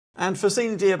And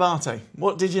Fousseni Diabaté,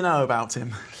 what did you know about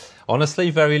him? Honestly,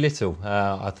 very little.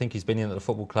 I think he's been in at the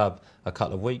football club a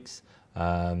couple of weeks.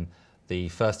 The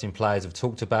first team players have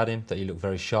talked about him, that he looked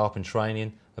very sharp in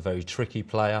training, a very tricky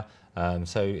player.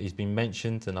 So he's been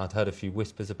mentioned, and I'd heard a few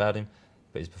whispers about him,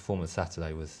 but his performance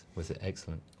Saturday was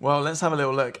excellent. Well, let's have a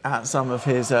little look at some of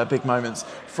his big moments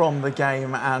from the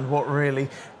game and what really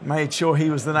made sure he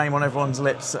was the name on everyone's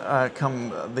lips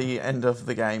come the end of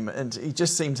the game. And he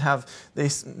just seemed to have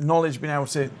this knowledge, being able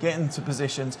to get into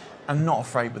positions and not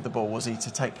afraid with the ball, was he,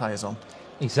 to take players on?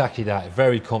 Exactly that.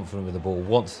 Very confident with the ball,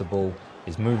 wants the ball.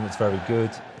 His movement's very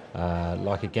good.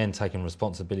 Again, taking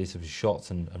responsibility of his shots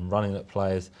and running at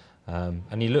players.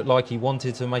 And he looked like he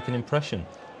wanted to make an impression.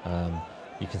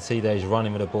 You can see there he's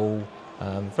running with the ball.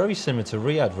 Very similar to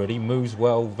Riyad, really. Moves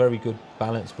well, very good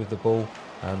balance with the ball.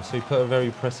 So he put a very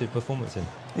impressive performance in.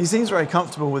 He seems very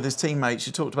comfortable with his teammates.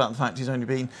 You talked about the fact he's only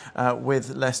been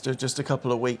with Leicester just a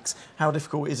couple of weeks. How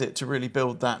difficult is it to really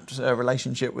build that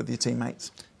relationship with your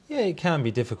teammates? Yeah, it can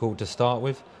be difficult to start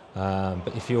with.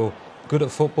 But if you're good at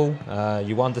football,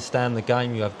 you understand the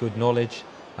game, you have good knowledge,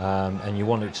 and you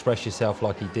want to express yourself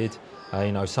like he did.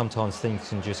 Sometimes things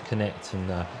can just connect, and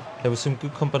there were some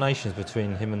good combinations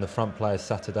between him and the front players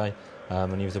Saturday,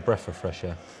 and he was a breath of fresh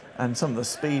air. And some of the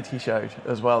speed he showed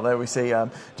as well. There we see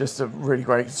just a really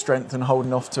great strength and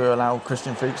holding off to allow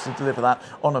Christian Fuchs to deliver that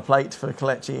on a plate for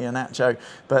Kelechi and Nacho.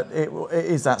 But it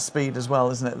is that speed as well,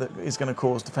 isn't it, that is going to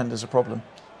cause defenders a problem?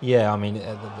 Yeah, I mean,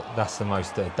 that's the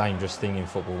most dangerous thing in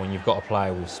football, when you've got a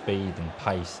player with speed and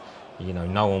pace.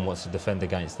 No one wants to defend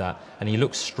against that. And he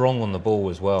looks strong on the ball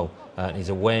as well. And his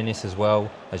awareness as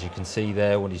well, as you can see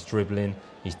there when he's dribbling.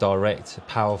 He's direct,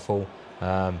 powerful,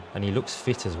 and he looks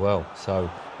fit as well. So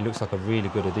he looks like a really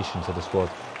good addition to the squad.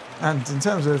 And in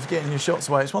terms of getting your shots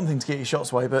away, it's one thing to get your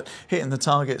shots away, but hitting the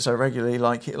target so regularly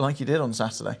like you did on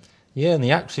Saturday. Yeah, and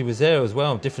he actually was there as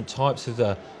well. Different types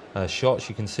of shots.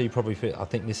 You can see probably, I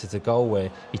think this is a goal where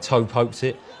he toe pokes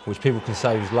it, which people can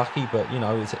say was lucky, but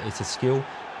it's a skill.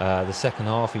 The second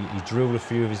half, he drilled a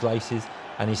few of his laces,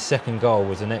 and his second goal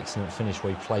was an excellent finish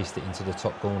where he placed it into the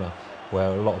top corner, where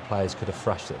a lot of players could have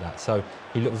thrashed at that. So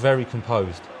he looked very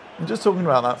composed. And just talking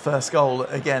about that first goal,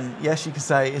 again, yes, you could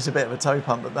say it's a bit of a toe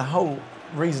pump, but the whole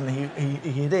reason he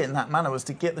did it in that manner was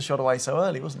to get the shot away so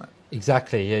early, wasn't it?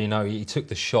 Exactly, yeah, he took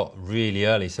the shot really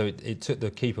early, so it took the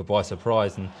keeper by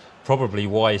surprise, and probably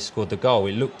why he scored the goal.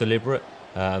 It looked deliberate,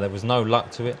 there was no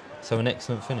luck to it, so an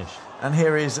excellent finish. And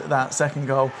here is that second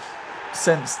goal.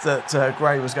 Sensed that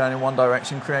Gray was going in one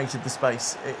direction, created the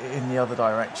space in the other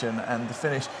direction, and the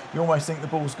finish, you almost think the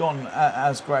ball's gone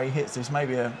as Gray hits this.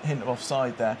 Maybe a hint of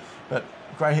offside there, but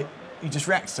Gray, he just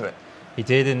reacts to it. He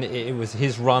did, and it was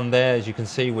his run there, as you can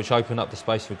see, which opened up the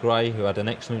space for Gray, who had an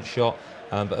excellent shot,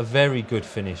 but a very good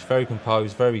finish, very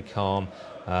composed, very calm,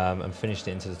 and finished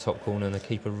it into the top corner, and the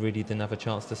keeper really didn't have a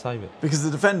chance to save it. Because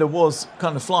the defender was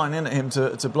kind of flying in at him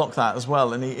to block that as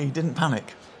well, and he didn't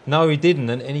panic. No, he didn't,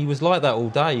 and he was like that all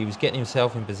day. He was getting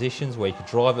himself in positions where he could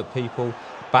drive at people,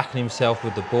 backing himself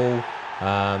with the ball.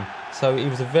 So it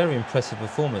was a very impressive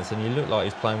performance, and he looked like he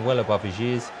was playing well above his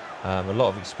years. A lot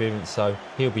of experience, so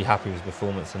he'll be happy with his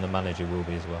performance, and the manager will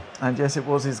be as well. And yes, it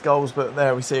was his goals, but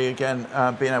there we see again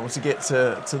being able to get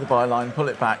to the byline, pull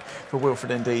it back for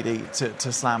Wilfred Ndidi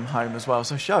to slam home as well.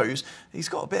 So shows he's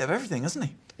got a bit of everything, hasn't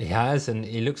he? He has, and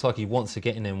he looks like he wants to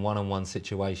get in one-on-one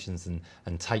situations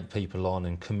and take people on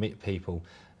and commit people,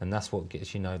 and that's what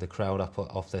gets the crowd up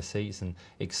off their seats and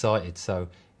excited. So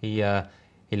he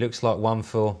looks like one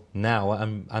for now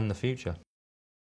and the future.